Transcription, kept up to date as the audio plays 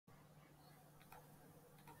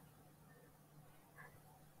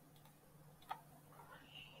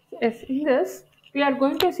Yes, in this we are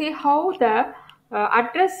going to see how the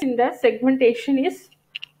address in the segmentation is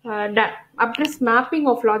done. Address mapping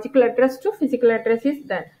of logical address to physical address is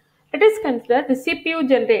done. Let us consider the CPU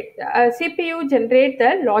generate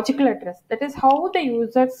the logical address. That is how the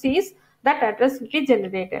user sees that address will be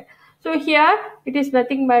generated. So here it is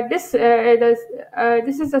nothing but this.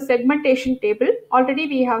 This is a segmentation table. Already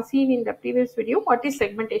we have seen in the previous video what is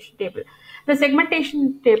segmentation table. The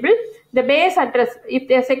segmentation table, the base address. If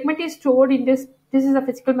the segment is stored in this is a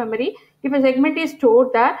physical memory. If a segment is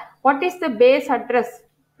stored there, what is the base address?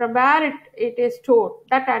 From where it is stored,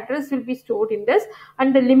 that address will be stored in this,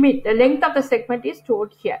 and the length of the segment is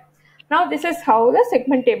stored here. Now this is how the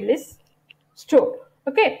segment table is stored.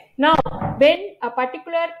 Okay, now when a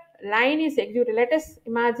particular line is executed, let us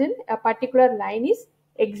imagine a particular line is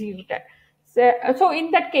executed. So in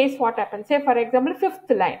that case, what happens? Say for example, fifth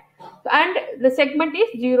line, and the segment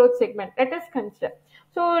is 0th segment. Let us consider.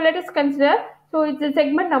 So the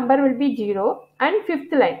segment number will be 0 and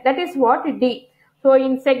fifth line. That is what D. So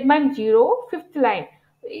in segment 0, fifth line,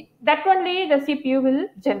 that only the CPU will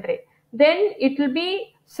generate. Then it will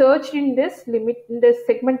be searched in this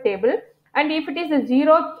segment table, and if it is a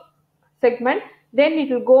 0th segment, then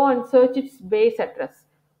it will go and search its base address.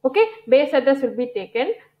 Okay, base address will be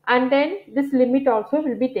taken, and then this limit also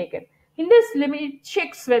will be taken. In this limit, it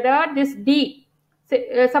checks whether this D,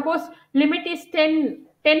 suppose limit is 10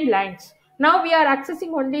 lines. Now we are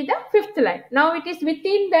accessing only the fifth line. Now it is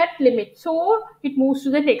within that limit, so it moves to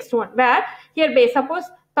the next one. Where here base, suppose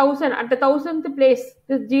 1000, at the 1000th place,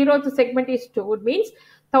 the 0th segment is stored, means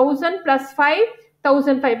 1000 plus 5,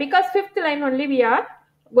 1005, because fifth line only we are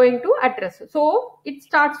going to address. So it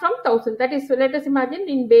starts from 1000. That is, let us imagine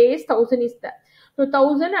in base 1000 is there. So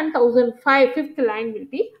 1000 and 1005, fifth line will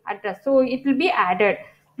be addressed. So it will be added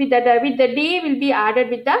with the D will be added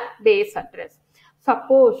with the base address.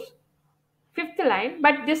 Suppose fifth line,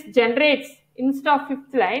 but this generates, instead of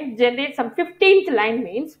fifth line, generates some 15th line,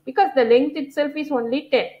 means because the length itself is only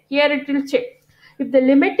 10. Here it will check. If the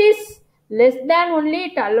limit is less than, only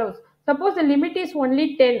it allows. Suppose the limit is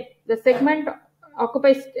only 10, the segment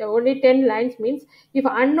occupies only 10 lines, means if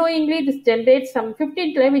unknowingly this generates some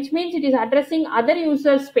 15th line, which means it is addressing other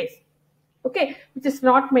user space, okay, which is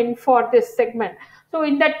not meant for this segment. So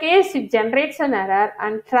in that case, it generates an error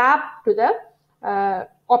and trap to the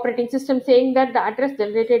operating system, saying that the address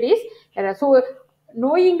generated is error. So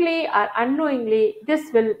knowingly or unknowingly, this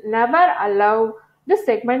will never allow the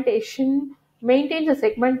segmentation, maintain the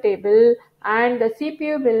segment table, and the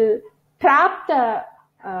CPU will trap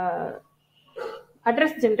the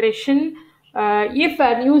address generation if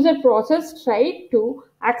a user process tried to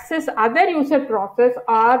access other user process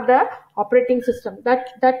or the operating system.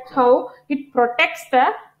 That's how it protects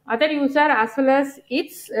the other user as well as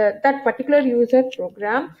its that particular user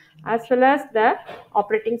program as well as the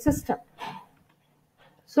operating system.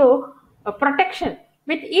 So protection.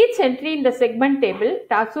 With each entry in the segment table,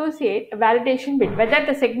 to associate a validation bit, whether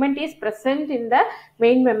the segment is present in the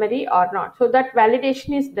main memory or not. So that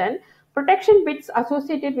validation is done. Protection bits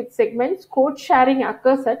associated with segments, code sharing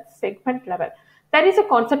occurs at segment level. There is a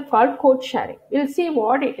concept called code sharing. We'll see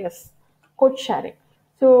what it is, code sharing.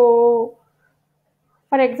 So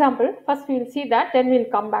for example, first we will see that, then we'll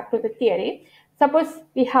come back to the theory. Suppose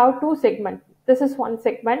we have two segments. This is one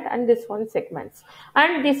segment and this one segments.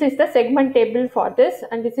 And this is the segment table for this,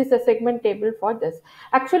 and this is the segment table for this.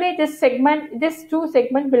 Actually, this two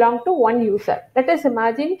segments belong to one user. Let us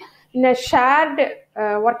imagine in a shared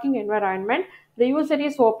working environment, the user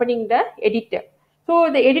is opening the editor.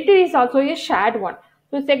 So the editor is also a shared one.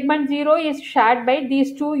 So segment 0 is shared by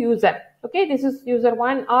these two users. Okay, this is user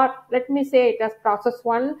 1, or let me say it as process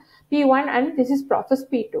 1, P1, and this is process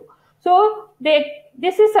P2. So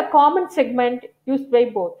this is a common segment used by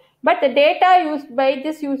both, but the data used by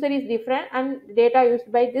this user is different and data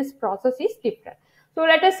used by this process is different. So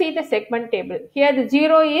let us see the segment table. Here the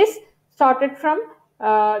 0 is started from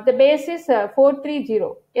the base is 430.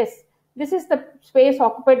 Yes, this is the space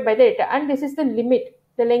occupied by the data, and this is the limit,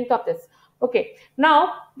 the length of this. Okay,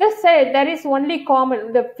 now there is only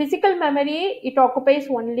common, the physical memory, it occupies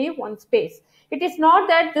only one space. It is not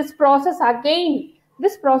that this process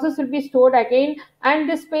will be stored again and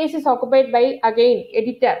this space is occupied by again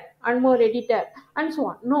editor and more editor and so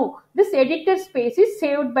on. No, this editor space is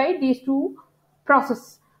saved by these two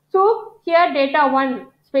processes. So here data 1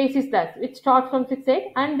 space is that, it starts from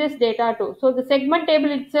 68, and this data 2. So the segment table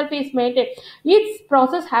itself is maintained. Each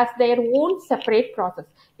process has their own separate process.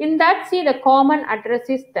 In that, see, the common address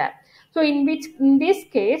is there. So in this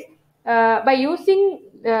case, by using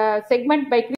segment by